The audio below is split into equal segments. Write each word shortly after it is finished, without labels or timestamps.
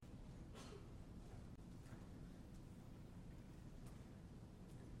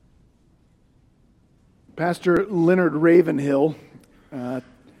Pastor Leonard Ravenhill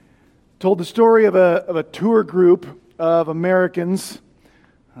told the story of a tour group of Americans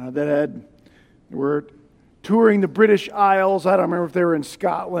that were touring the British Isles. I don't remember if they were in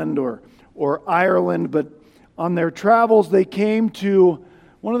Scotland or Ireland, but on their travels they came to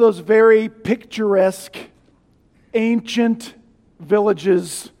one of those very picturesque, ancient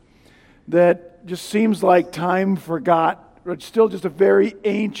villages that just seems like time forgot, but it's still just a very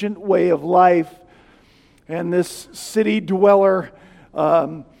ancient way of life. And this city dweller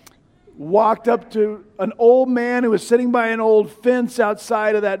walked up to an old man who was sitting by an old fence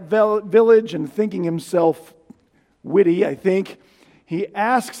outside of that village and thinking himself witty, I think. He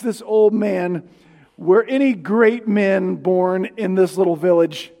asks this old man, "Were any great men born in this little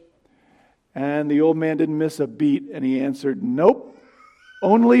village?" And the old man didn't miss a beat, and he answered, "Nope,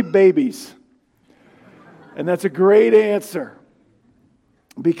 only babies." And that's a great answer,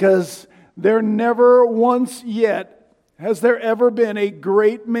 because there never once yet has there ever been a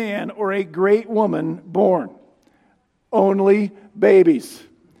great man or a great woman born. Only babies.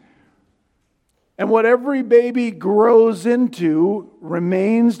 And what every baby grows into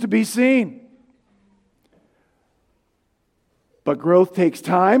remains to be seen. But growth takes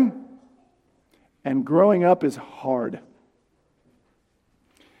time, and growing up is hard.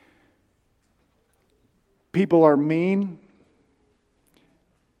 People are mean.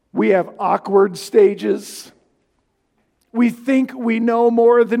 We have awkward stages. We think we know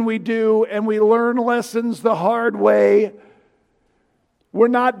more than we do, and we learn lessons the hard way. We're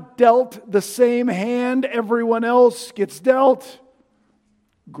not dealt the same hand everyone else gets dealt.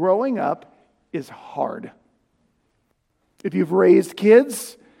 Growing up is hard. If you've raised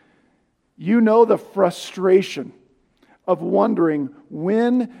kids, you know the frustration of wondering,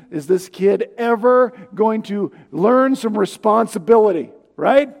 when is this kid ever going to learn some responsibility,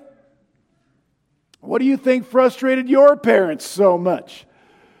 right? What do you think frustrated your parents so much?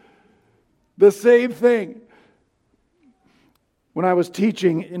 The same thing. When I was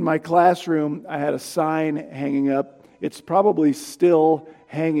teaching in my classroom, I had a sign hanging up. It's probably still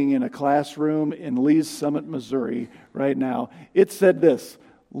hanging in a classroom in Lee's Summit, Missouri right now. It said this: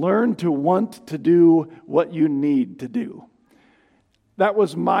 "Learn to want to do what you need to do." That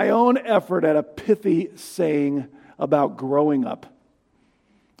was my own effort at a pithy saying about growing up.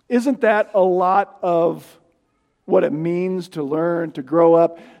 Isn't that a lot of what it means to learn, to grow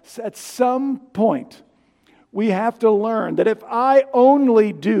up? At some point, we have to learn that if I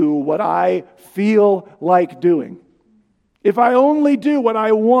only do what I feel like doing, if I only do what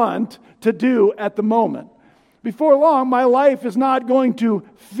I want to do at the moment, before long, my life is not going to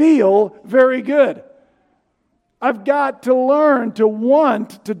feel very good. I've got to learn to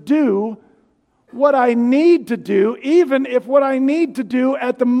want to do what I need to do, even if what I need to do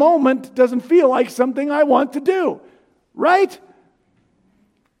at the moment doesn't feel like something I want to do. Right?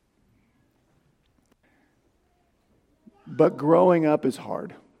 But growing up is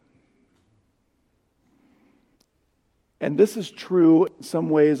hard. And this is true in some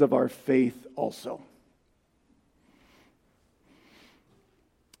ways of our faith also.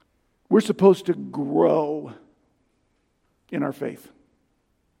 We're supposed to grow in our faith.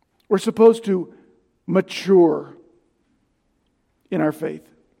 We're supposed to mature in our faith.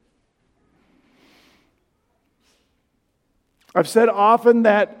 I've said often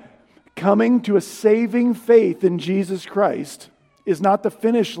that coming to a saving faith in Jesus Christ is not the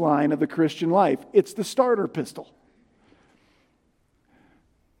finish line of the Christian life. It's the starter pistol.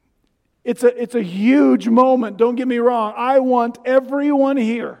 It's a huge moment, don't get me wrong. I want everyone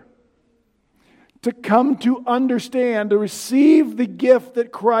here to come to understand, to receive the gift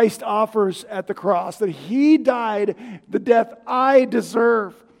that Christ offers at the cross, that He died the death I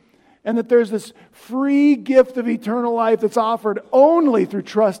deserve, and that there's this free gift of eternal life that's offered only through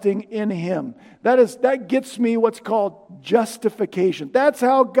trusting in Him. That gets me what's called justification. That's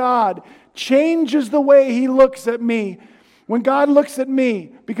how God changes the way He looks at me. When God looks at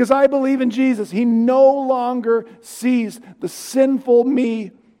me, because I believe in Jesus, He no longer sees the sinful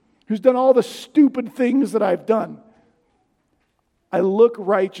me who's done all the stupid things that I've done. I look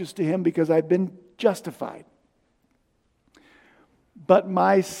righteous to Him because I've been justified. But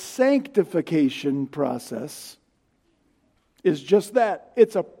my sanctification process is just that.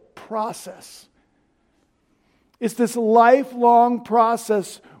 It's a process. It's this lifelong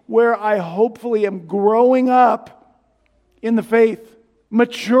process where I hopefully am growing up in the faith,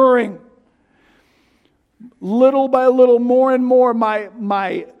 maturing. Little by little, more and more, my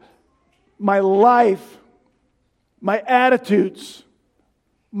life, my attitudes,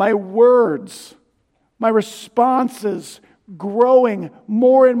 my words, my responses growing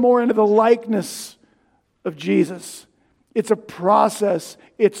more and more into the likeness of Jesus. It's a process.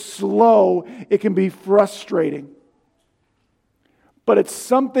 It's slow. It can be frustrating. But it's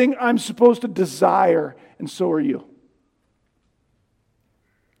something I'm supposed to desire, and so are you.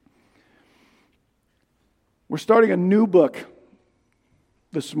 We're starting a new book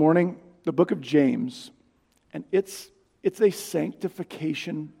this morning, the book of James, and it's a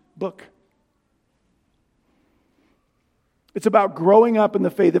sanctification book. It's about growing up in the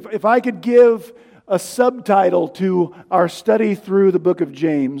faith. If I could give a subtitle to our study through the book of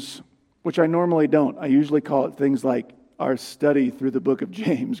James, which I normally don't, I usually call it things like our study through the book of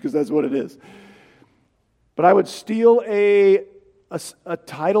James, because that's what it is. But I would steal a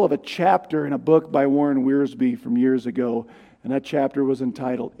title of a chapter in a book by Warren Wiersbe from years ago, and that chapter was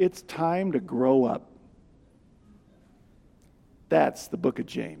entitled, "It's Time to Grow Up." That's the book of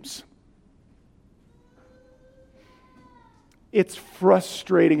James. It's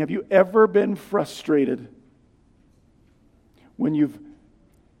frustrating. Have you ever been frustrated when you've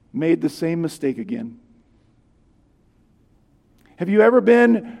made the same mistake again? Have you ever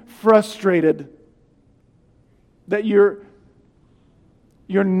been frustrated that you're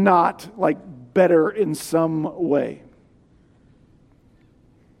not like better in some way?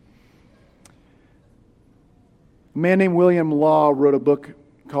 A man named William Law wrote a book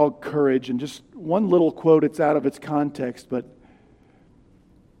called Courage, and just one little quote, it's out of its context, but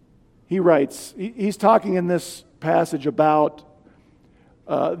he writes, he's talking in this passage about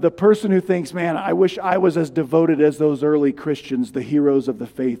the person who thinks, man, I wish I was as devoted as those early Christians, the heroes of the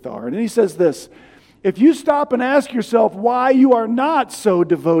faith are. And he says this, if you stop and ask yourself why you are not so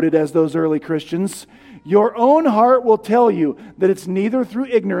devoted as those early Christians, your own heart will tell you that it's neither through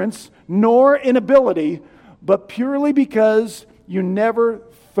ignorance nor inability, but purely because you never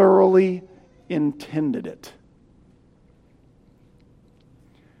thoroughly intended it.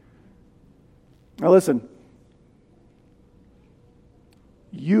 Now listen,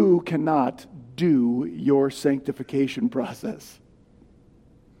 you cannot do your sanctification process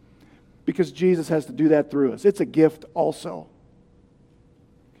because Jesus has to do that through us. It's a gift also.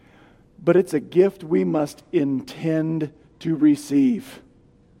 But it's a gift we must intend to receive.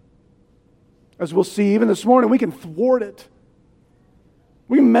 As we'll see even this morning, we can thwart it.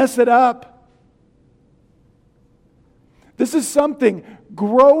 We mess it up. This is something,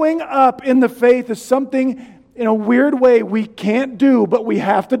 growing up in the faith is something in a weird way we can't do, but we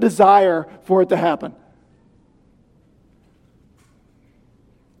have to desire for it to happen.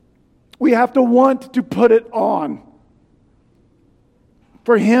 We have to want to put it on.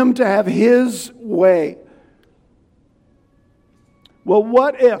 For Him to have His way. Well,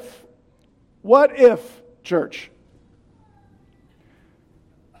 what if, church,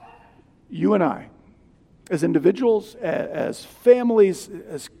 you and I, as individuals, as families,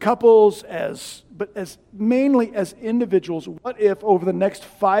 as couples, but mainly as individuals, what if over the next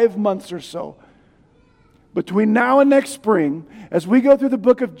 5 months or so, between now and next spring, as we go through the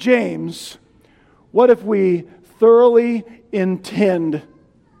book of James, what if we thoroughly intend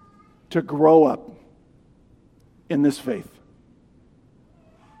to grow up in this faith?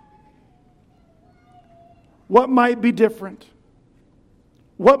 What might be different?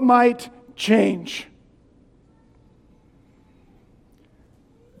 What might change?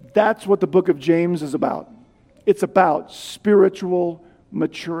 That's what the book of James is about. It's about spiritual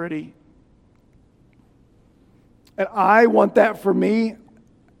maturity. And I want that for me,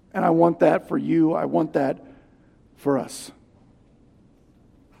 and I want that for you. I want that for us.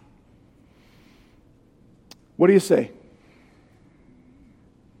 What do you say?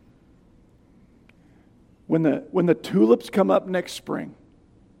 When the tulips come up next spring,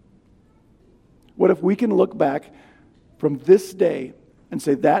 what if we can look back from this day and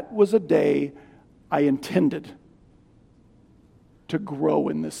say, that was a day I intended to grow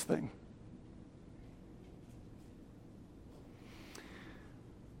in this thing?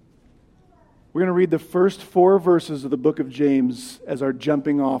 We're going to read the first 4 verses of the book of James as our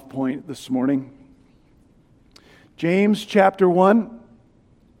jumping off point this morning. James chapter 1,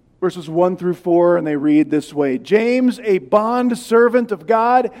 verses 1 through 4, and they read this way. James, a bond servant of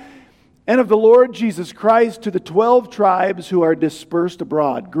God and of the Lord Jesus Christ, to the 12 tribes who are dispersed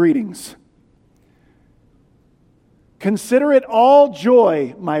abroad. Greetings. Consider it all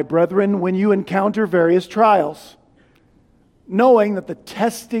joy, my brethren, when you encounter various trials, knowing that the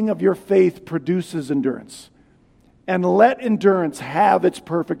testing of your faith produces endurance. And let endurance have its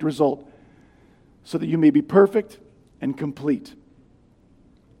perfect result, so that you may be perfect and complete,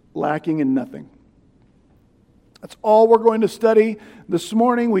 lacking in nothing. That's all we're going to study this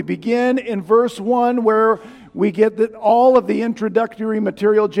morning. We begin in verse 1 where we get that all of the introductory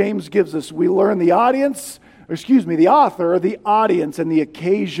material James gives us. We learn the author, the audience, and the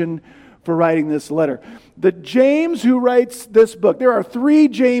occasion for writing this letter. The James who writes this book, there are 3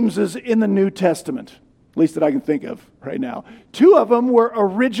 Jameses in the New Testament, at least that I can think of right now. 2 of them were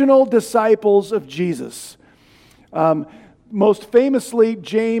original disciples of Jesus. Most famously,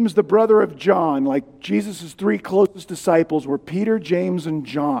 James, the brother of John. Like Jesus' 3 closest disciples were Peter, James, and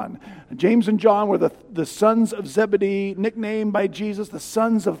John. James and John were the sons of Zebedee, nicknamed by Jesus the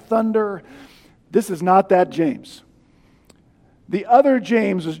sons of thunder. This is not that James. The other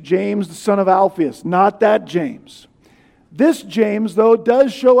James is James, the son of Alphaeus, not that James. This James, though,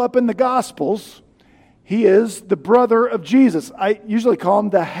 does show up in the Gospels. He is the brother of Jesus. I usually call him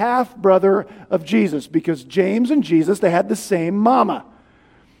the half-brother of Jesus because James and Jesus, they had the same mama.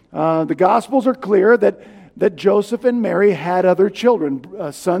 The Gospels are clear that Joseph and Mary had other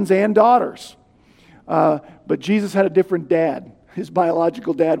children, sons and daughters. But Jesus had a different dad. His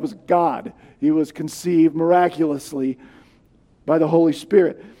biological dad was God. He was conceived miraculously by the Holy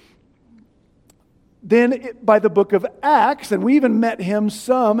Spirit. Then by the book of Acts, and we even met him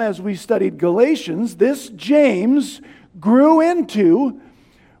some as we studied Galatians, this James grew into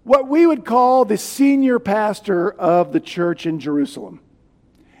what we would call the senior pastor of the church in Jerusalem.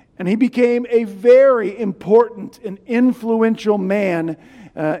 And he became a very important and influential man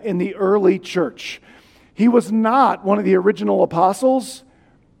in the early church. He was not one of the original apostles,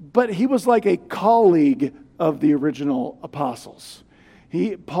 but he was like a colleague of the original apostles.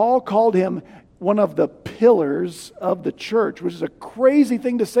 Paul called him one of the pillars of the church, which is a crazy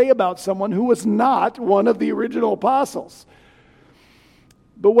thing to say about someone who was not one of the original apostles.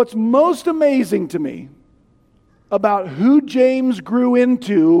 But what's most amazing to me about who James grew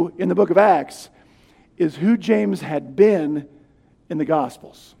into in the book of Acts is who James had been in the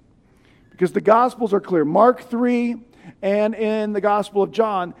Gospels. Because the Gospels are clear. Mark 3 and in the Gospel of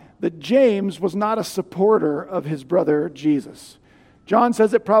John, that James was not a supporter of his brother Jesus. John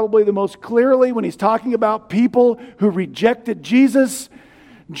says it probably the most clearly when he's talking about people who rejected Jesus.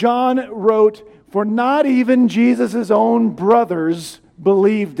 John wrote, "For not even Jesus' own brothers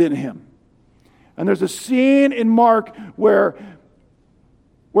believed in him." And there's a scene in Mark where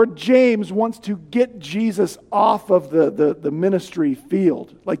James wants to get Jesus off of the ministry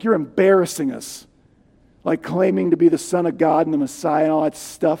field. Like, you're embarrassing us. Like claiming to be the Son of God and the Messiah and all that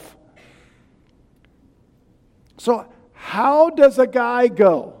stuff. So how does a guy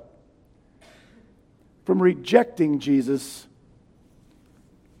go from rejecting Jesus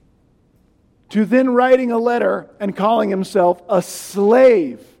to then writing a letter and calling himself a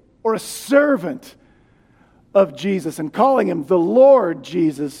slave or a servant of Jesus and calling him the Lord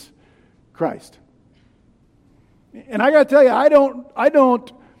Jesus Christ? And I got to tell you, I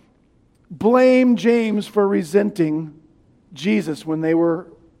don't blame James for resenting Jesus when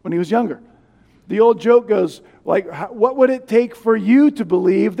he was younger. The old joke goes, like, what would it take for you to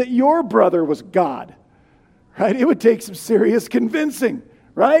believe that your brother was God? Right? It would take some serious convincing,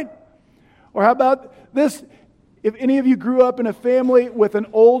 right? Or how about this? If any of you grew up in a family with an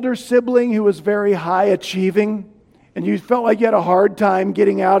older sibling who was very high achieving, and you felt like you had a hard time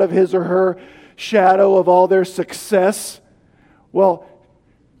getting out of his or her shadow of all their success, well,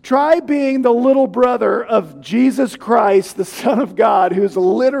 try being the little brother of Jesus Christ, the Son of God, who is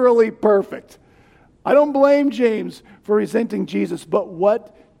literally perfect. I don't blame James for resenting Jesus, but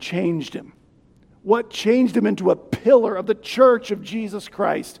what changed him? What changed him into a pillar of the church of Jesus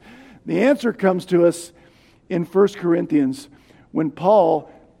Christ? The answer comes to us in 1 Corinthians when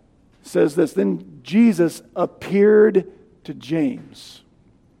Paul says this, "Then Jesus appeared to James."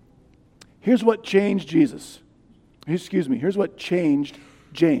 Here's what changed Jesus. Here's what changed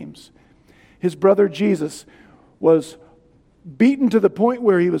James. His brother Jesus was beaten to the point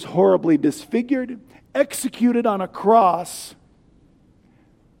where he was horribly disfigured, executed on a cross,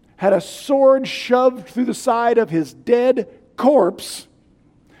 had a sword shoved through the side of his dead corpse,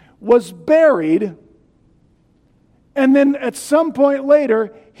 was buried, and then at some point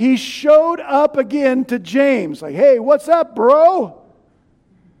later, he showed up again to James. Like, "Hey, what's up, bro?"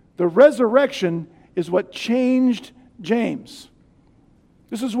 The resurrection is what changed James.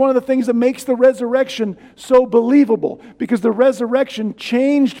 This is one of the things that makes the resurrection so believable, because the resurrection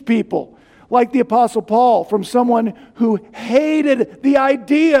changed people, like the Apostle Paul, from someone who hated the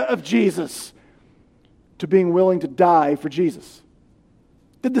idea of Jesus to being willing to die for Jesus.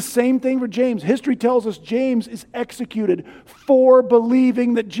 Did the same thing for James. History tells us James is executed for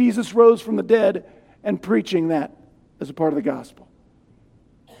believing that Jesus rose from the dead and preaching that as a part of the gospel.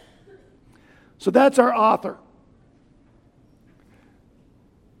 So that's our author.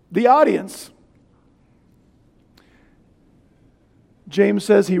 The audience James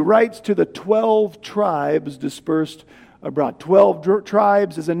says he writes to the 12 tribes dispersed abroad. 12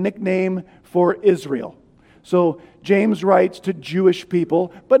 tribes is a nickname for Israel. So James writes to Jewish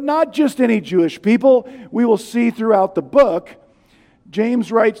people, but not just any Jewish people. We will see throughout the book,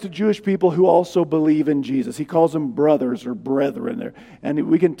 James writes to Jewish people who also believe in Jesus. He calls them brothers or brethren there, and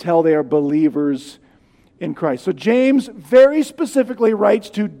we can tell they are believers in Christ. So James very specifically writes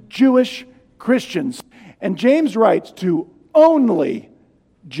to Jewish Christians, and James writes to only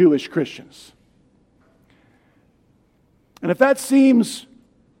Jewish Christians. And if that seems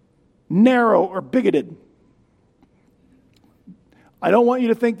narrow or bigoted, I don't want you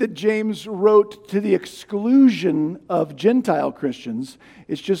to think that James wrote to the exclusion of Gentile Christians.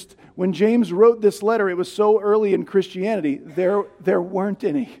 It's just when James wrote this letter, it was so early in Christianity, there weren't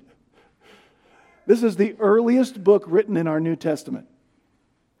any. This is the earliest book written in our New Testament.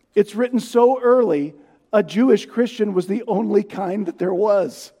 It's written so early, a Jewish Christian was the only kind that there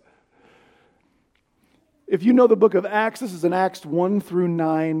was. If you know the book of Acts, this is an Acts 1 through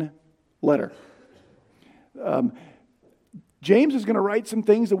 9 letter. James is going to write some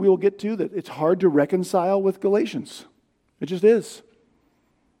things that we will get to that it's hard to reconcile with Galatians. It just is.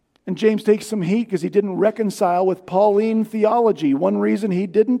 And James takes some heat because he didn't reconcile with Pauline theology. One reason he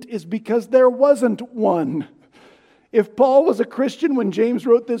didn't is because there wasn't one. If Paul was a Christian when James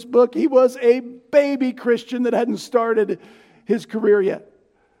wrote this book, he was a baby Christian that hadn't started his career yet.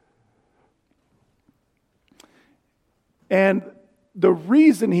 And the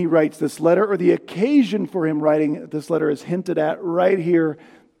reason he writes this letter, or the occasion for him writing this letter, is hinted at right here.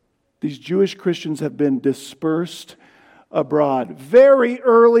 These Jewish Christians have been dispersed abroad. Very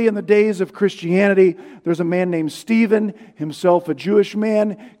early in the days of Christianity, there's a man named Stephen, himself a Jewish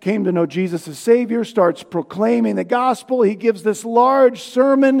man, came to know Jesus as Savior, starts proclaiming the gospel. He gives this large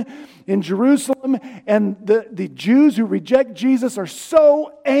sermon in Jerusalem, and the Jews who reject Jesus are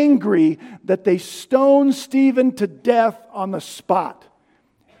so angry that they stone Stephen to death on the spot.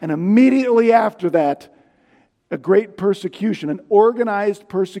 And immediately after that, a great persecution, an organized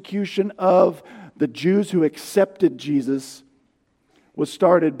persecution of the Jews who accepted Jesus was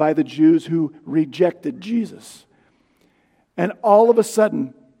started by the Jews who rejected Jesus. And all of a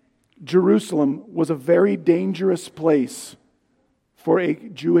sudden, Jerusalem was a very dangerous place for a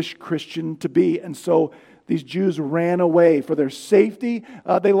Jewish Christian to be. And so these Jews ran away for their safety.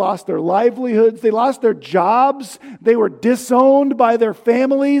 They lost their livelihoods. They lost their jobs. They were disowned by their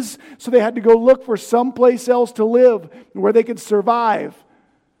families. So they had to go look for someplace else to live where they could survive.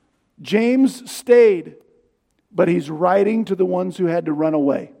 James stayed, but he's writing to the ones who had to run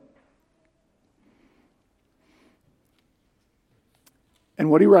away. And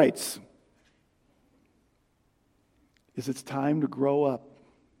what he writes is it's time to grow up.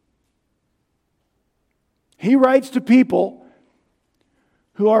 He writes to people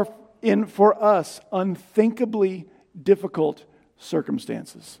who are in, for us, unthinkably difficult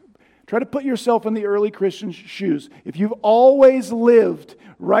circumstances. Try to put yourself in the early Christian shoes. If you've always lived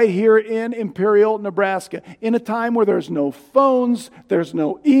right here in Imperial, Nebraska, in a time where there's no phones, there's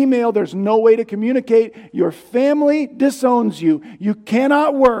no email, there's no way to communicate, your family disowns you, you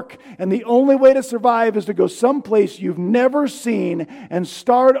cannot work, and the only way to survive is to go someplace you've never seen and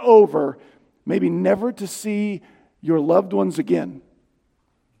start over, maybe never to see your loved ones again.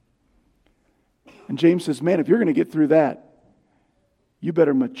 And James says, man, if you're going to get through that, you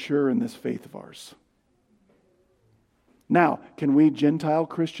better mature in this faith of ours. Now, can we Gentile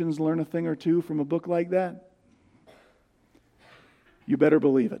Christians learn a thing or two from a book like that? You better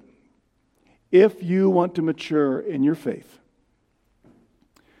believe it. If you want to mature in your faith,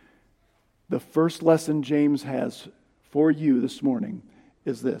 the first lesson James has for you this morning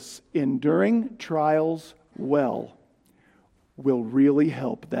is this: enduring trials well will really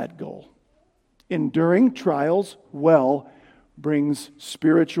help that goal. Enduring trials well brings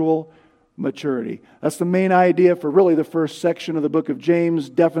spiritual maturity. That's the main idea for really the first section of the book of James,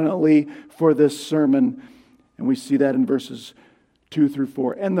 definitely for this sermon. And we see that in verses 2 through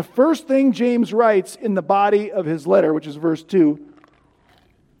 4. And the first thing James writes in the body of his letter, which is verse 2,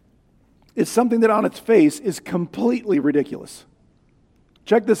 is something that on its face is completely ridiculous.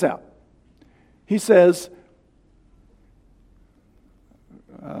 Check this out. He says,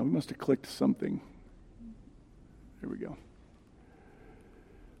 we must have clicked something. Here we go.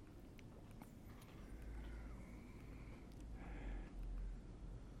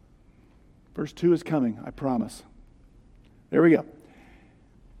 Verse 2 is coming, I promise. There we go.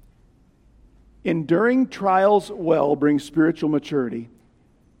 Enduring trials well brings spiritual maturity.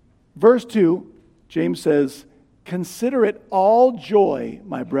 Verse 2, James says, consider it all joy,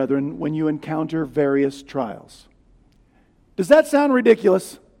 my brethren, when you encounter various trials. Does that sound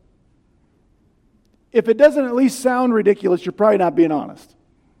ridiculous? If it doesn't at least sound ridiculous, you're probably not being honest.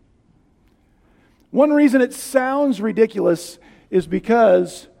 One reason it sounds ridiculous is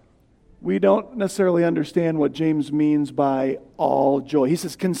because we don't necessarily understand what James means by all joy. He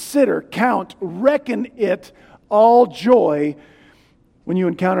says, consider, count, reckon it all joy when you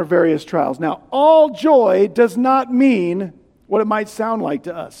encounter various trials. Now, all joy does not mean what it might sound like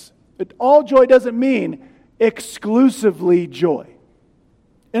to us. All joy doesn't mean exclusively joy.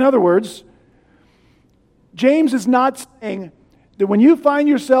 In other words, James is not saying that when you find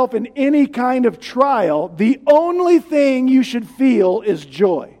yourself in any kind of trial, the only thing you should feel is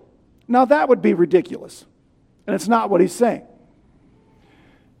joy. Now, that would be ridiculous, and it's not what he's saying.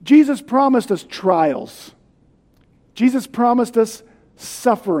 Jesus promised us trials. Jesus promised us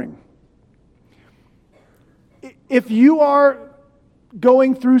suffering. If you are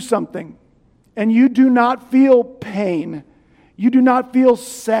going through something and you do not feel pain, you do not feel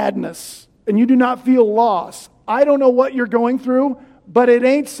sadness, and you do not feel loss, I don't know what you're going through, but it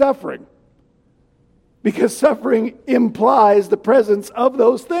ain't suffering. Because suffering implies the presence of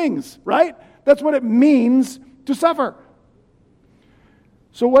those things, right? That's what it means to suffer.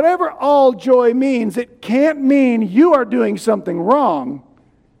 So whatever all joy means, it can't mean you are doing something wrong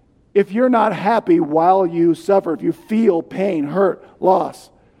if you're not happy while you suffer, if you feel pain, hurt, loss.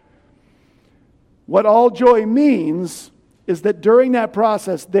 What all joy means is that during that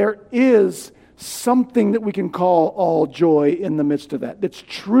process, there is something that we can call all joy in the midst of that. It's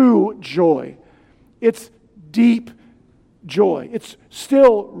true joy. It's deep joy. It's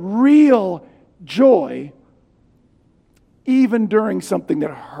still real joy, even during something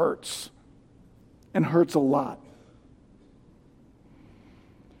that hurts, and hurts a lot.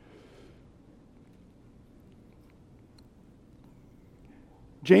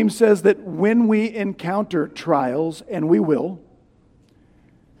 James says that when we encounter trials, and we will,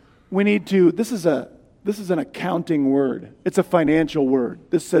 we need to, this is an accounting word. It's a financial word.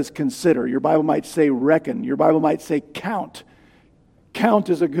 This says consider. Your Bible might say reckon. Your Bible might say count. Count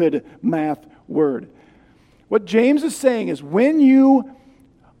is a good math word. What James is saying is when you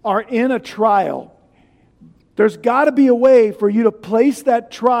are in a trial, there's got to be a way for you to place that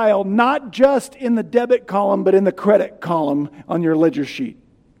trial not just in the debit column, but in the credit column on your ledger sheet.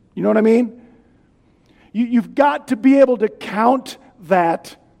 You know what I mean? You've got to be able to count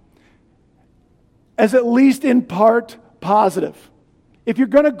that as at least in part positive. If you're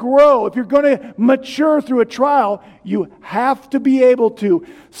going to grow, if you're going to mature through a trial, you have to be able to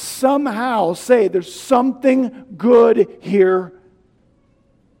somehow say there's something good here.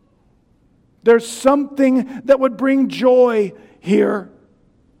 There's something that would bring joy here.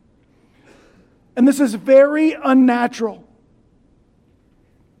 And this is very unnatural.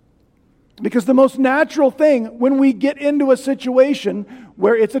 Because the most natural thing when we get into a situation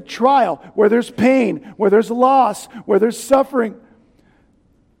where it's a trial, where there's pain, where there's loss, where there's suffering,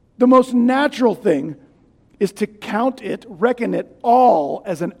 the most natural thing is to count it, reckon it all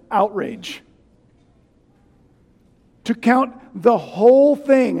as an outrage. To count the whole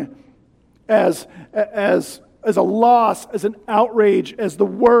thing as a loss, as an outrage, as the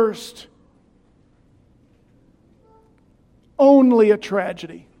worst. Only a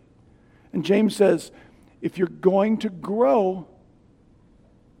tragedy. And James says, if you're going to grow,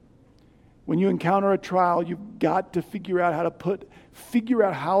 when you encounter a trial, you've got to figure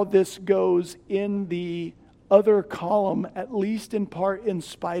out how this goes in the other column, at least in part, in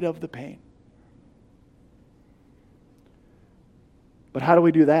spite of the pain. But how do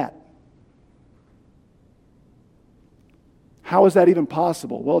we do that? How is that even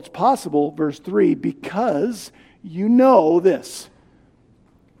possible? Well, it's possible, verse 3, because you know this.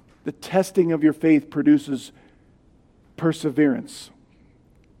 The testing of your faith produces perseverance.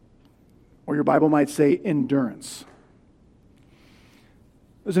 Or your Bible might say endurance.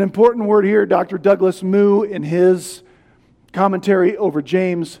 There's an important word here. Dr. Douglas Moo, in his commentary over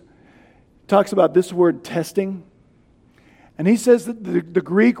James, talks about this word testing. And he says that the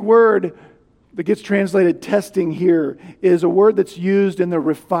Greek word that gets translated testing here is a word that's used in the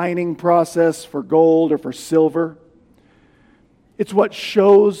refining process for gold or for silver. It's what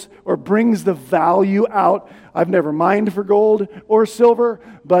shows or brings the value out. I've never mined for gold or silver,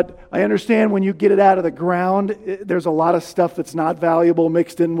 but I understand when you get it out of the ground, there's a lot of stuff that's not valuable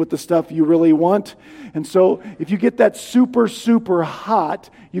mixed in with the stuff you really want. And so if you get that super, super hot,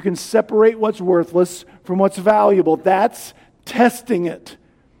 you can separate what's worthless from what's valuable. That's testing it.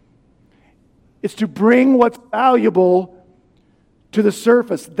 It's to bring what's valuable to the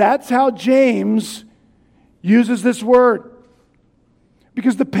surface. That's how James uses this word.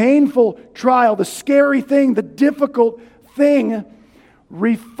 Because the painful trial, the scary thing, the difficult thing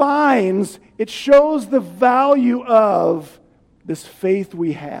refines, it shows the value of this faith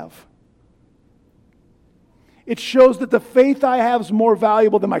we have. It shows that the faith I have is more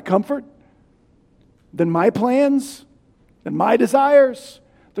valuable than my comfort, than my plans, than my desires.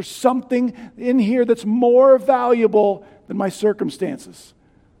 There's something in here that's more valuable than my circumstances.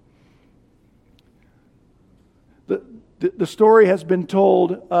 The story has been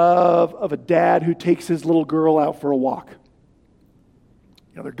told of a dad who takes his little girl out for a walk.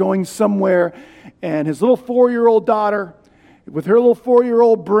 They're going somewhere, and his little 4-year-old daughter, with her little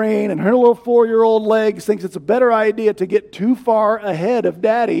 4-year-old brain and her little 4-year-old legs, thinks it's a better idea to get too far ahead of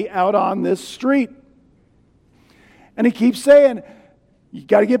Daddy out on this street. And he keeps saying, "You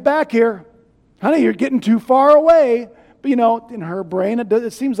got to get back here. Honey, you're getting too far away." But in her brain,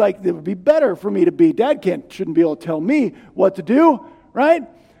 it seems like it would be better for me to be. Dad shouldn't be able to tell me what to do, right?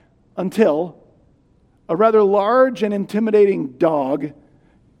 Until a rather large and intimidating dog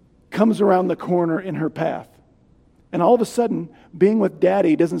comes around the corner in her path. And all of a sudden, being with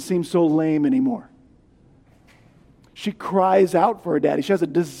Daddy doesn't seem so lame anymore. She cries out for her daddy. She has a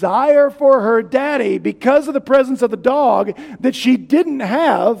desire for her daddy because of the presence of the dog that she didn't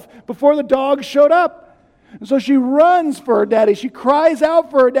have before the dog showed up. And so she runs for her daddy. She cries out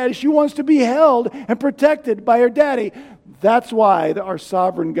for her daddy. She wants to be held and protected by her daddy. That's why our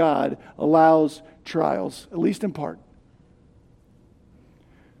sovereign God allows trials, at least in part.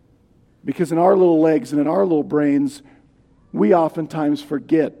 Because in our little legs and in our little brains, we oftentimes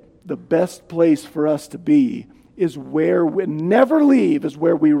forget the best place for us to be is where we never leave, is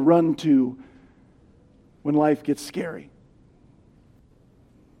where we run to when life gets scary.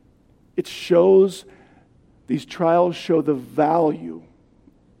 These trials show the value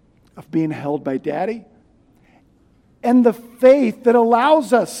of being held by Daddy and the faith that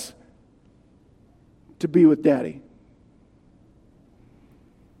allows us to be with Daddy.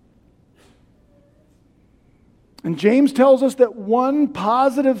 And James tells us that one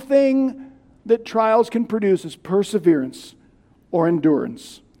positive thing that trials can produce is perseverance or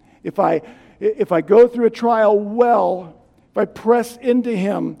endurance. If I go through a trial well, if I press into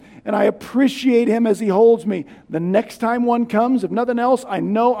Him and I appreciate Him as He holds me, the next time one comes, if nothing else, I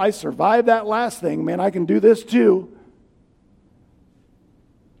know I survived that last thing. Man, I can do this too.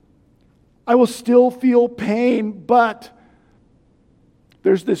 I will still feel pain, but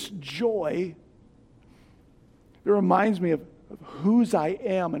there's this joy that reminds me of whose I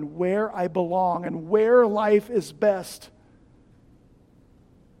am and where I belong and where life is best.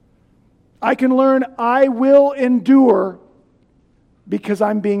 I can learn I will endure because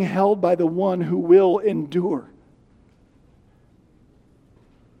I'm being held by the one who will endure.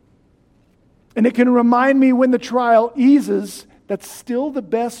 And it can remind me when the trial eases, that's still the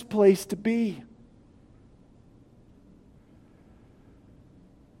best place to be.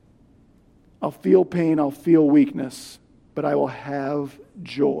 I'll feel pain, I'll feel weakness, but I will have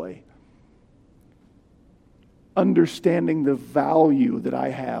joy. Understanding the value that I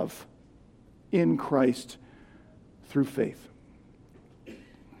have in Christ through faith.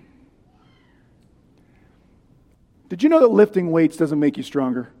 Did you know that lifting weights doesn't make you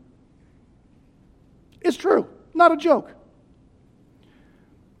stronger? It's true, not a joke.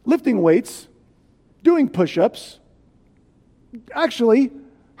 Lifting weights, doing push-ups, actually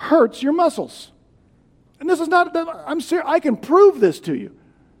hurts your muscles. And this is not, I'm serious, I can prove this to you.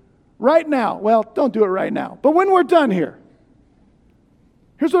 Right now, well, don't do it right now, but when we're done here,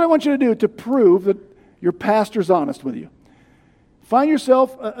 here's what I want you to do to prove that your pastor's honest with you. Find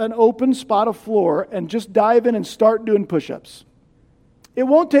yourself an open spot of floor and just dive in and start doing push-ups. It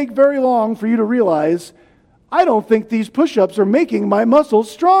won't take very long for you to realize, I don't think these push-ups are making my muscles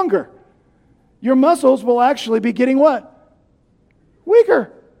stronger. Your muscles will actually be getting what?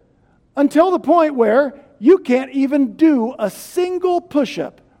 Weaker. Until the point where you can't even do a single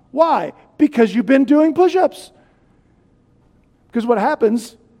push-up. Why? Because you've been doing push-ups. Because what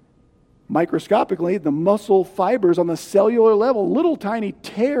happens, microscopically, the muscle fibers on the cellular level, little tiny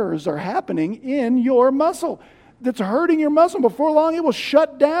tears are happening in your muscle that's hurting your muscle. Before long, it will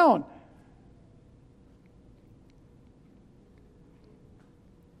shut down.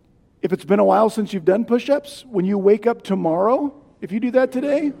 If it's been a while since you've done push-ups, when you wake up tomorrow, if you do that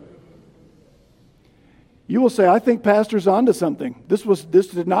today, you will say, I think Pastor's onto something. This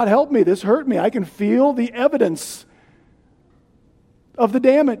did not help me. This hurt me. I can feel the evidence of the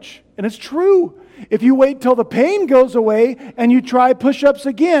damage. And it's true. If you wait till the pain goes away and you try push-ups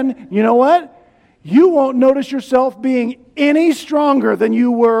again, you know what? You won't notice yourself being any stronger than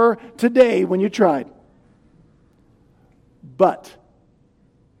you were today when you tried. But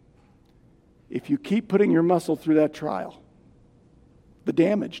if you keep putting your muscle through that trial, the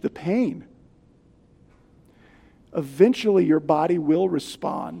damage, the pain, eventually your body will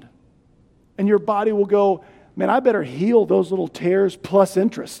respond. And your body will go, man, I better heal those little tears plus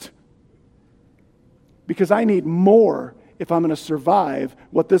interest. Because I need more if I'm going to survive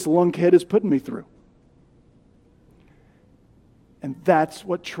what this lunkhead is putting me through. And that's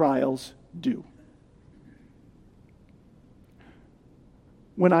what trials do.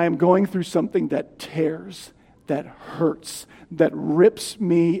 When I am going through something that tears, that hurts, that rips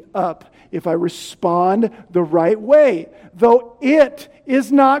me up, if I respond the right way, though it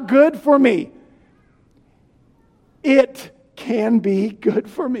is not good for me, it can be good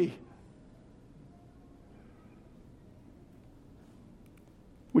for me.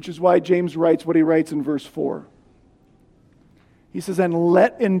 Which is why James writes what he writes in verse 4. He says, and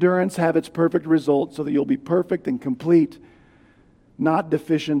let endurance have its perfect result so that you'll be perfect and complete, not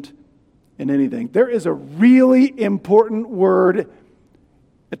deficient in anything. There is a really important word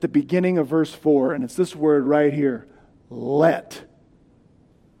at the beginning of verse 4, and it's this word right here, let.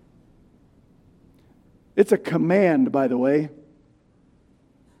 It's a command, by the way.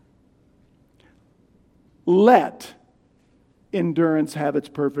 Let endurance have its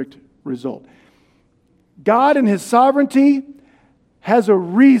perfect result. God in His sovereignty has a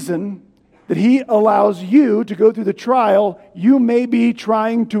reason that He allows you to go through the trial you may be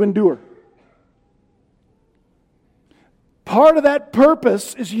trying to endure. Part of that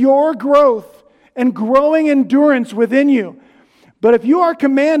purpose is your growth and growing endurance within you. But if you are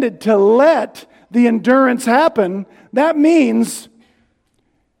commanded to let the endurance happen, that means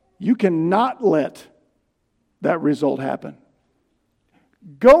you cannot let that result happen.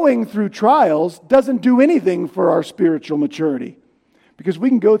 Going through trials doesn't do anything for our spiritual maturity, because we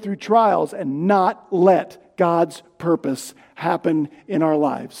can go through trials and not let God's purpose happen in our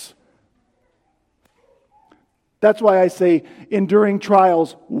lives. That's why I say enduring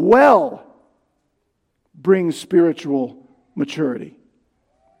trials well brings spiritual maturity.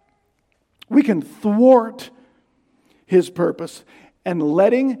 We can thwart His purpose, and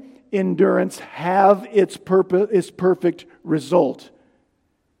letting endurance have its perfect result.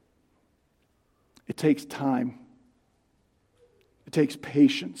 It takes time. It takes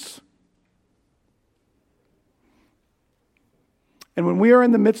patience. And when we are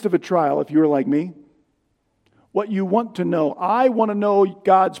in the midst of a trial, if you are like me, what you want to know, I want to know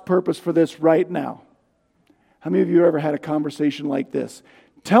God's purpose for this right now. How many of you ever had a conversation like this?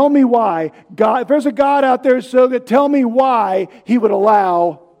 Tell me why God, if there's a God out there so good, tell me why He would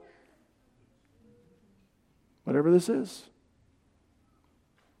allow whatever this is.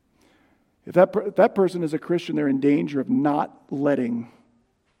 If that person is a Christian, they're in danger of not letting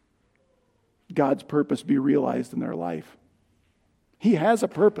God's purpose be realized in their life. He has a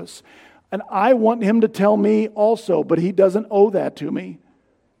purpose, and I want Him to tell me also, but He doesn't owe that to me.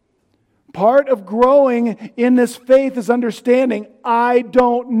 Part of growing in this faith is understanding, I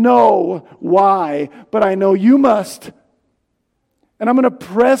don't know why, but I know you must. And I'm going to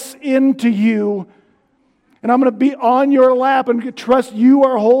press into you, and I'm going to be on your lap and trust you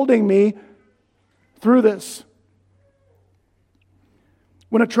are holding me through this.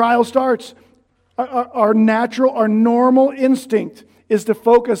 When a trial starts, our normal instinct is to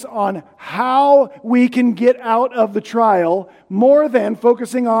focus on how we can get out of the trial more than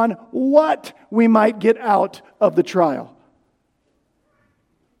focusing on what we might get out of the trial.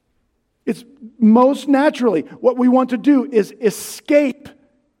 It's most naturally what we want to do is escape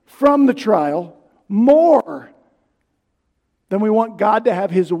from the trial more than we want God to have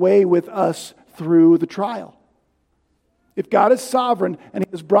His way with us through the trial. If God is sovereign and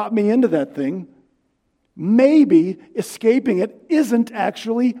He has brought me into that thing, maybe escaping it isn't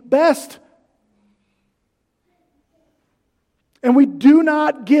actually best. And we do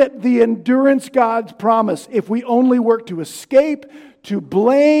not get the endurance God's promise if we only work to escape, to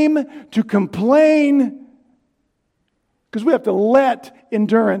blame, to complain, because we have to let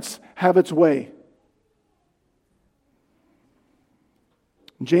endurance have its way.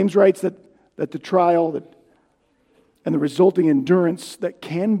 James writes that the trial and the resulting endurance that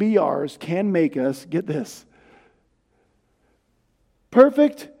can be ours can make us, get this,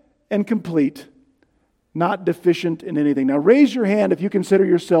 perfect and complete, not deficient in anything. Now raise your hand if you consider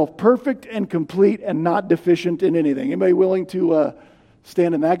yourself perfect and complete and not deficient in anything. Anybody willing to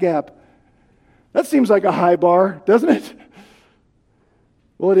stand in that gap? That seems like a high bar, doesn't it?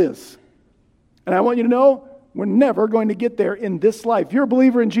 Well, it is. And I want you to know, we're never going to get there in this life. If you're a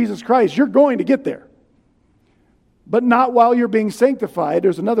believer in Jesus Christ, you're going to get there. But not while you're being sanctified.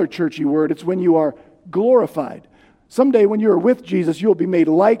 There's another churchy word. It's when you are glorified. Someday when you are with Jesus, you'll be made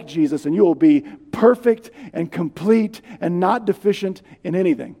like Jesus, and you will be perfect and complete and not deficient in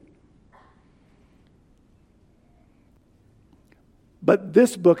anything. But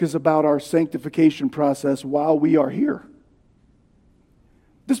this book is about our sanctification process while we are here.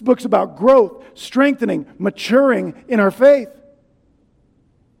 This book's about growth, strengthening, maturing in our faith.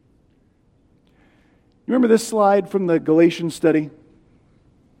 You remember this slide from the Galatians study?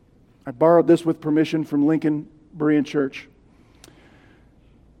 I borrowed this with permission from Lincoln Berean Church.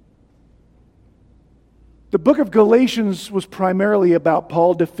 The book of Galatians was primarily about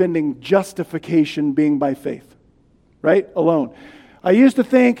Paul defending justification being by faith, right? Alone. I used to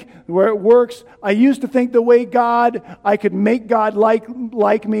think where it works, I used to think the way I could make God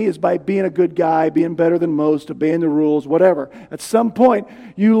like me is by being a good guy, being better than most, obeying the rules, whatever. At some point,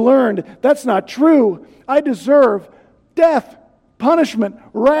 you learned that's not true. I deserve death, punishment,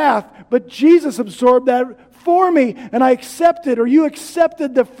 wrath, but Jesus absorbed that for me, and I accepted, or you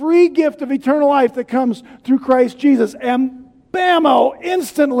accepted the free gift of eternal life that comes through Christ Jesus, and bammo,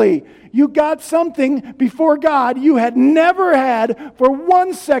 instantly, you got something before God you had never had for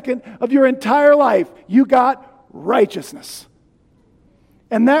 1 second of your entire life. You got righteousness.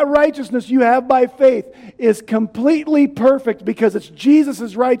 And that righteousness you have by faith is completely perfect because it's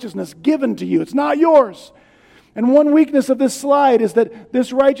Jesus' righteousness given to you. It's not yours. And one weakness of this slide is that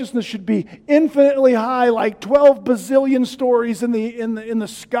this righteousness should be infinitely high, like 12 bazillion stories in the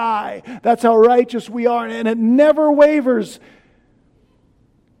sky. That's how righteous we are, and it never wavers.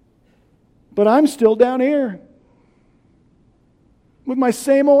 But I'm still down here with my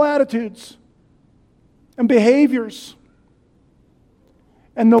same old attitudes and behaviors.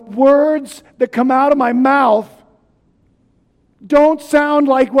 And the words that come out of my mouth don't sound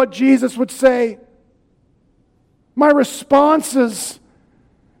like what Jesus would say. My responses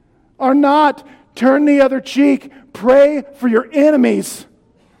are not turn the other cheek, pray for your enemies,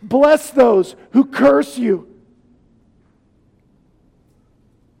 bless those who curse you.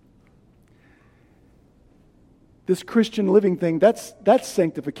 This Christian living thing, that's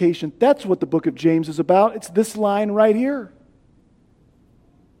sanctification. That's what the book of James is about. It's this line right here.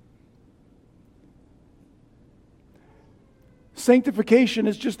 Sanctification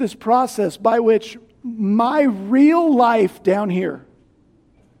is just this process by which my real life down here,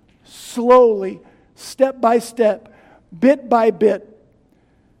 slowly, step by step, bit by bit,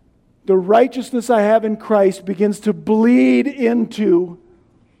 the righteousness I have in Christ begins to bleed into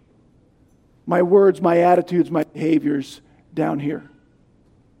my words, my attitudes, my behaviors down here.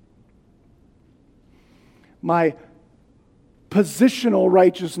 My positional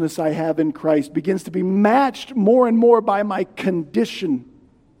righteousness I have in Christ begins to be matched more and more by my condition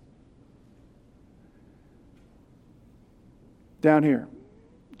down here.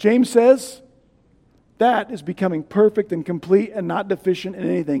 James says that is becoming perfect and complete and not deficient in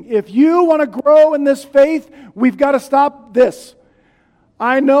anything. If you want to grow in this faith, we've got to stop this.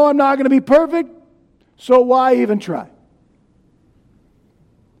 I know I'm not going to be perfect, so why even try?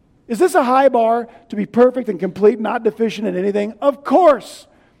 Is this a high bar to be perfect and complete, not deficient in anything? Of course.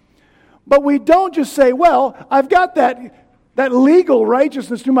 But we don't just say, well, I've got that legal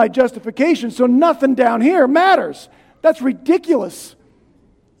righteousness through my justification, so nothing down here matters. That's ridiculous.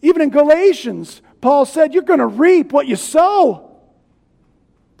 Even in Galatians, Paul said, you're going to reap what you sow.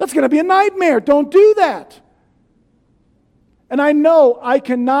 That's going to be a nightmare. Don't do that. And I know I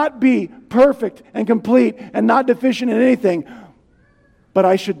cannot be perfect and complete and not deficient in anything, but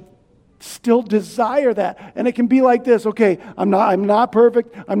I should still desire that. And it can be like this, okay, I'm not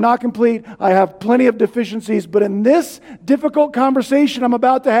perfect, I'm not complete, I have plenty of deficiencies, but in this difficult conversation I'm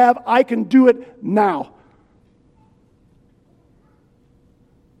about to have, I can do it now.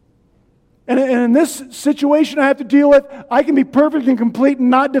 And in this situation I have to deal with, I can be perfect and complete and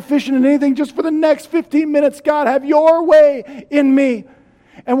not deficient in anything just for the next 15 minutes. God, have your way in me.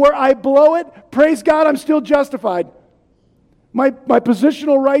 And where I blow it, praise God, I'm still justified. My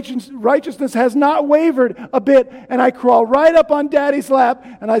positional righteousness has not wavered a bit, and I crawl right up on Daddy's lap,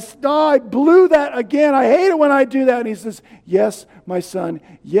 and I blew that again. I hate it when I do that. And he says, yes, my son,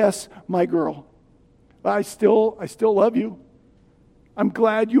 yes, my girl. I still love you. I'm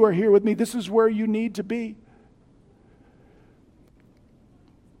glad you are here with me. This is where you need to be.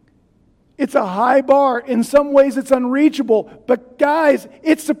 It's a high bar. In some ways, it's unreachable. But guys,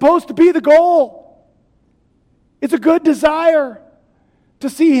 it's supposed to be the goal. It's a good desire to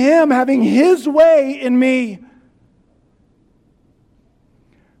see Him having His way in me.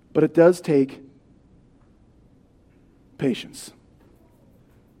 But it does take patience.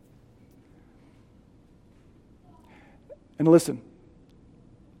 And listen,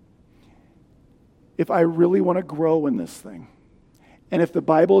 if I really want to grow in this thing, and if the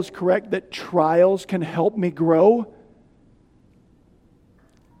Bible is correct that trials can help me grow,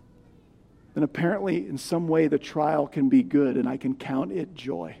 then apparently in some way the trial can be good and I can count it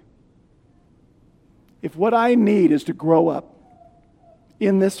joy. If what I need is to grow up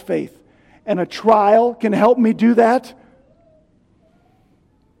in this faith, and a trial can help me do that,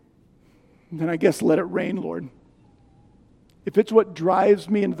 then I guess let it rain, Lord. If it's what drives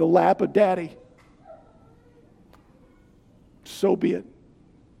me into the lap of Daddy, so be it.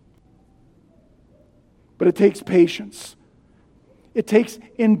 But it takes patience. It takes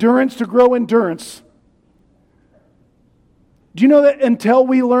endurance to grow endurance. Do you know that until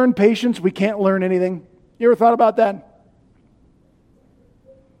we learn patience, we can't learn anything? You ever thought about that?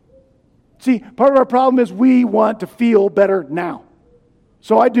 See, part of our problem is we want to feel better now.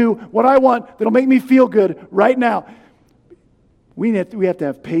 So I do what I want that'll make me feel good right now. We have to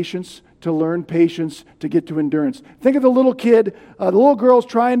have patience to learn patience to get to endurance. Think of the little kid, the little girl's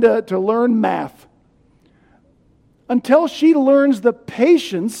trying to learn math. Until she learns the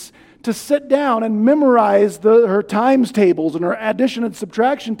patience to sit down and memorize her times tables and her addition and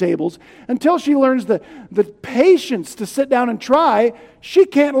subtraction tables, until she learns the patience to sit down and try, she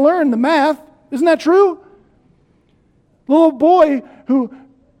can't learn the math. Isn't that true? The little boy who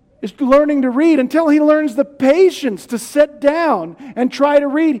is learning to read, until he learns the patience to sit down and try to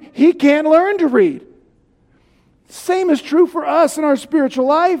read, he can't learn to read. Same is true for us in our spiritual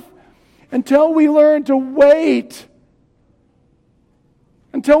life. Until we learn to wait,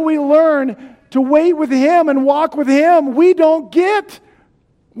 until we learn to wait with Him and walk with Him, we don't get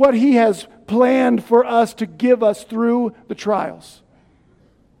what He has planned for us to give us through the trials.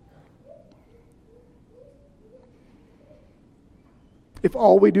 If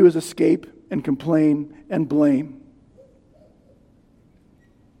all we do is escape and complain and blame,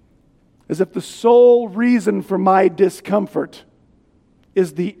 as if the sole reason for my discomfort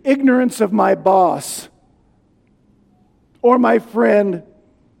is the ignorance of my boss or my friend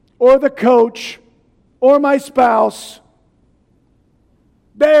or the coach or my spouse,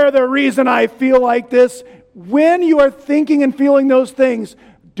 they're the reason I feel like this. When you are thinking and feeling those things,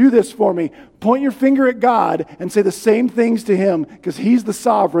 do this for me. Point your finger at God and say the same things to Him, because He's the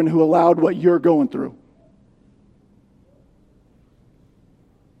sovereign who allowed what you're going through.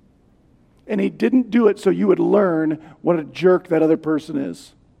 And He didn't do it so you would learn what a jerk that other person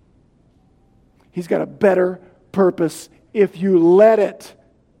is. He's got a better purpose if you let it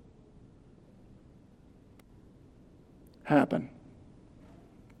happen.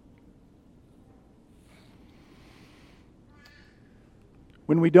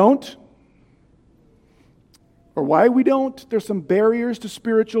 When we don't, or why we don't, there's some barriers to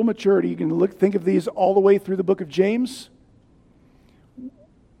spiritual maturity. You can think of these all the way through the book of James.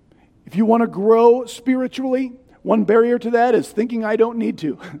 If you want to grow spiritually, one barrier to that is thinking I don't need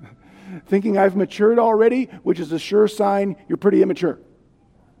to. Thinking I've matured already, which is a sure sign you're pretty immature.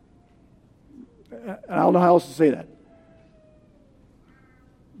 And I don't know how else to say that.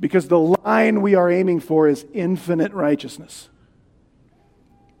 Because the line we are aiming for is infinite righteousness.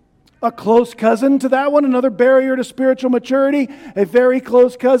 A close cousin to that one, another barrier to spiritual maturity, a very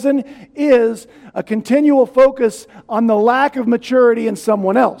close cousin, is a continual focus on the lack of maturity in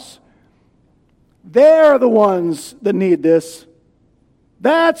someone else. They're the ones that need this.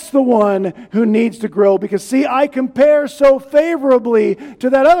 That's the one who needs to grow, because see, I compare so favorably to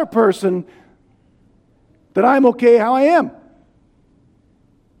that other person that I'm okay how I am.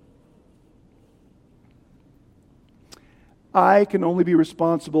 I can only be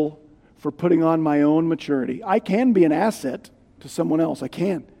responsible for putting on my own maturity. I can be an asset to someone else. I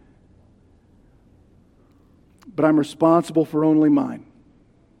can. But I'm responsible for only mine.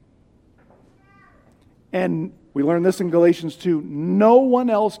 And we learn this in Galatians 2. No one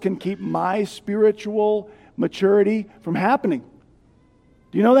else can keep my spiritual maturity from happening.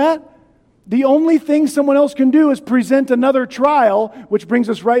 Do you know that? The only thing someone else can do is present another trial, which brings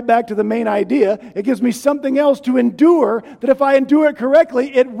us right back to the main idea. It gives me something else to endure, that if I endure it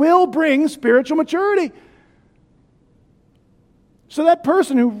correctly, it will bring spiritual maturity. So that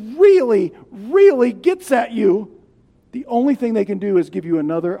person who really, really gets at you, the only thing they can do is give you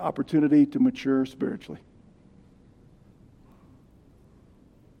another opportunity to mature spiritually.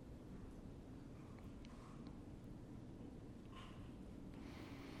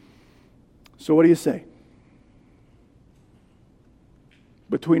 So what do you say?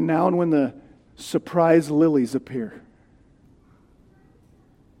 Between now and when the surprise lilies appear,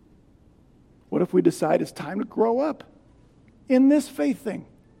 what if we decide it's time to grow up in this faith thing?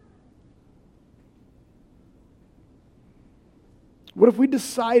 What if we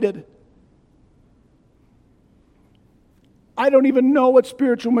decided I don't even know what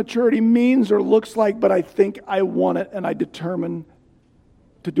spiritual maturity means or looks like, but I think I want it, and I determine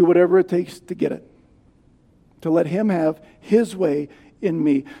to do whatever it takes to get it. To let Him have His way in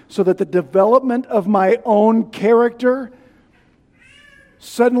me, so that the development of my own character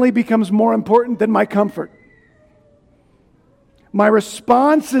suddenly becomes more important than my comfort. My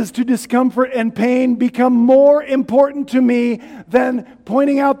responses to discomfort and pain become more important to me than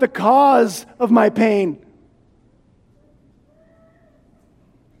pointing out the cause of my pain.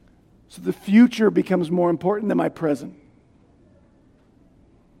 So the future becomes more important than my present.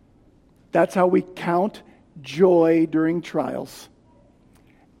 That's how we count joy during trials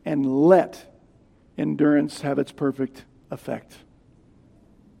and let endurance have its perfect effect.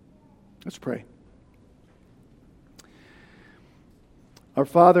 Let's pray. Our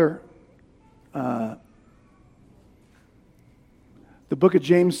Father, the book of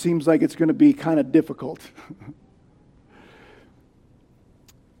James seems like it's going to be kind of difficult.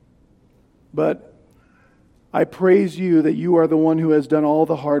 But I praise you that you are the one who has done all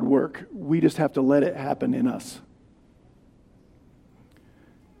the hard work. We just have to let it happen in us.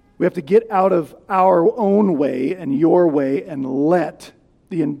 We have to get out of our own way and your way and let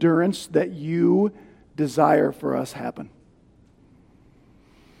the endurance that you desire for us happen.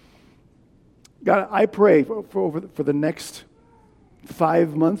 God, I pray for the next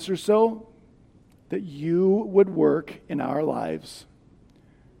 5 months or so that you would work in our lives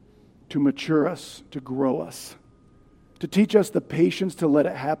to mature us, to grow us, to teach us the patience to let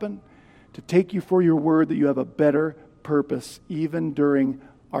it happen, to take you for your word that you have a better purpose even during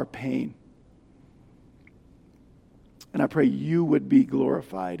our pain. And I pray you would be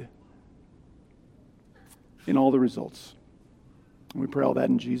glorified in all the results. And we pray all that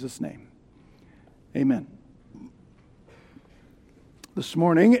in Jesus' name. Amen. This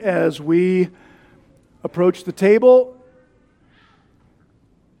morning, as we approach the table,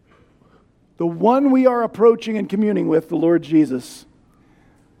 the one we are approaching and communing with, the Lord Jesus,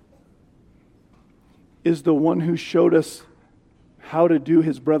 is the one who showed us how to do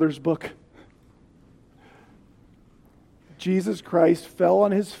his brother's book. Jesus Christ fell on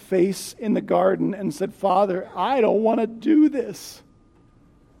his face in the garden and said, Father, I don't want to do this.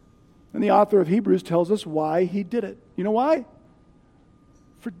 And the author of Hebrews tells us why he did it. You know why?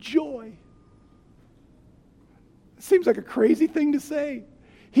 For joy. It seems like a crazy thing to say.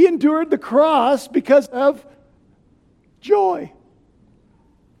 He endured the cross because of joy.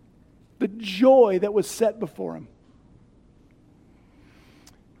 The joy that was set before him.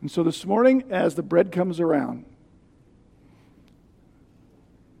 And so this morning, as the bread comes around,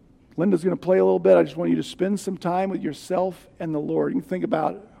 Linda's going to play a little bit. I just want you to spend some time with yourself and the Lord. You can think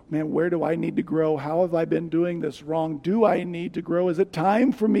about, man, where do I need to grow? How have I been doing this wrong? Do I need to grow? Is it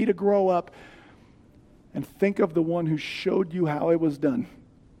time for me to grow up? And think of the one who showed you how it was done.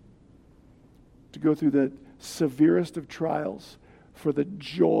 To go through the severest of trials for the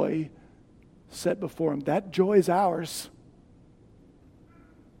joy set before him. That joy is ours,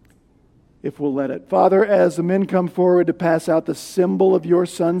 if we'll let it. Father, as the men come forward to pass out the symbol of your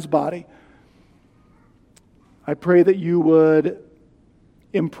Son's body, I pray that you would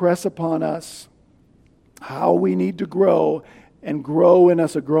impress upon us how we need to grow, and grow in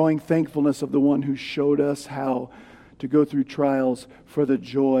us a growing thankfulness of the one who showed us how to go through trials for the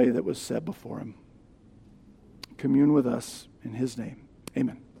joy that was set before him. Commune with us in his name.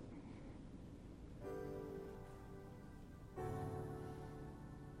 Amen.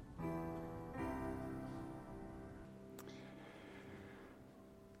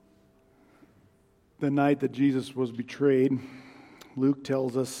 The night that Jesus was betrayed, Luke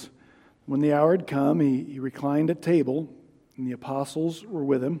tells us when the hour had come, he reclined at table, and the apostles were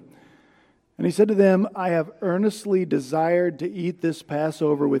with him. And he said to them, I have earnestly desired to eat this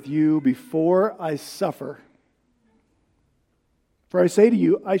Passover with you before I suffer. For I say to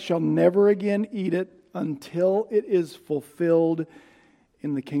you, I shall never again eat it until it is fulfilled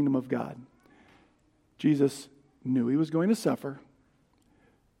in the kingdom of God. Jesus knew he was going to suffer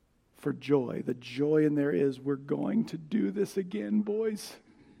for joy. The joy in there is, we're going to do this again, boys.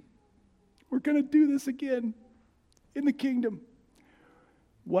 We're going to do this again in the kingdom.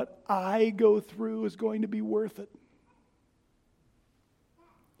 What I go through is going to be worth it.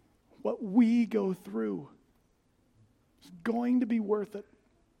 What we go through is going to be worth it.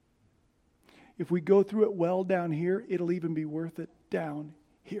 If we go through it well down here, it'll even be worth it down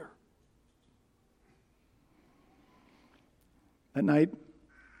here. That night,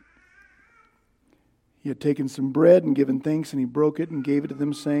 he had taken some bread and given thanks, and he broke it and gave it to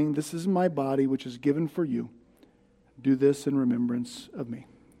them, saying, This is my body, which is given for you. Do this in remembrance of me.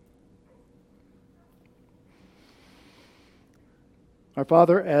 Our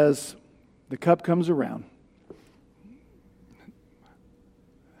Father, as the cup comes around,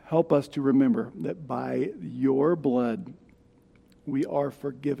 help us to remember that by your blood we are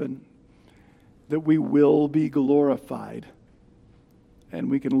forgiven, that we will be glorified, and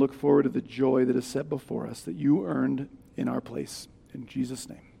we can look forward to the joy that is set before us that you earned in our place. In Jesus'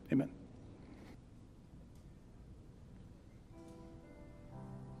 name, amen.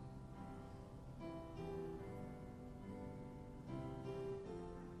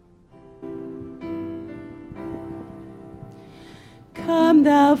 Come,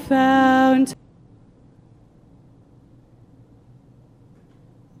 thou fount.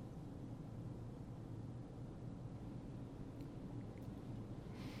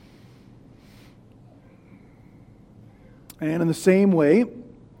 And in the same way,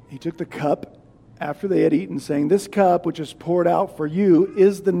 he took the cup after they had eaten, saying, "This cup which is poured out for you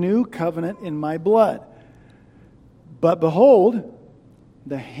is the new covenant in my blood. But behold,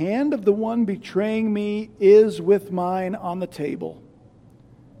 the hand of the one betraying me is with mine on the table.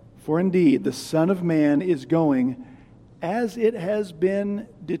 For indeed, the Son of Man is going as it has been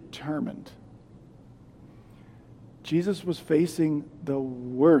determined." Jesus was facing the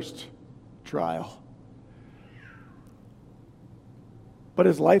worst trial. But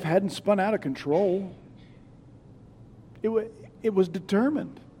his life hadn't spun out of control. It was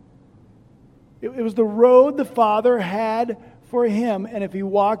determined. It was the road the Father had for him, and if he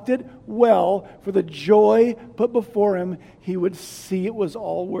walked it well, for the joy put before him, he would see it was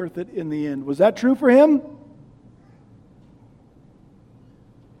all worth it in the end. Was that true for him?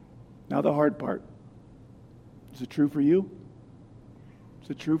 Now the hard part. Is it true for you? Is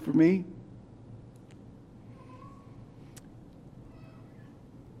it true for me?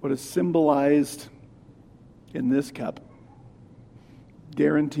 What is symbolized in this cup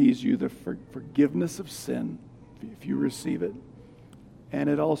guarantees you the forgiveness of sin if you receive it. And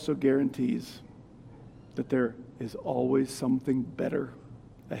it also guarantees that there is always something better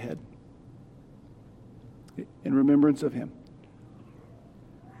ahead. In remembrance of him.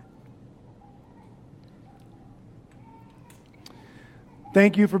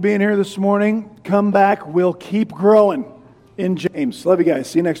 Thank you for being here this morning. Come back. We'll keep growing in James. Love you guys.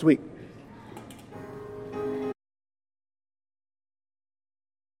 See you next week.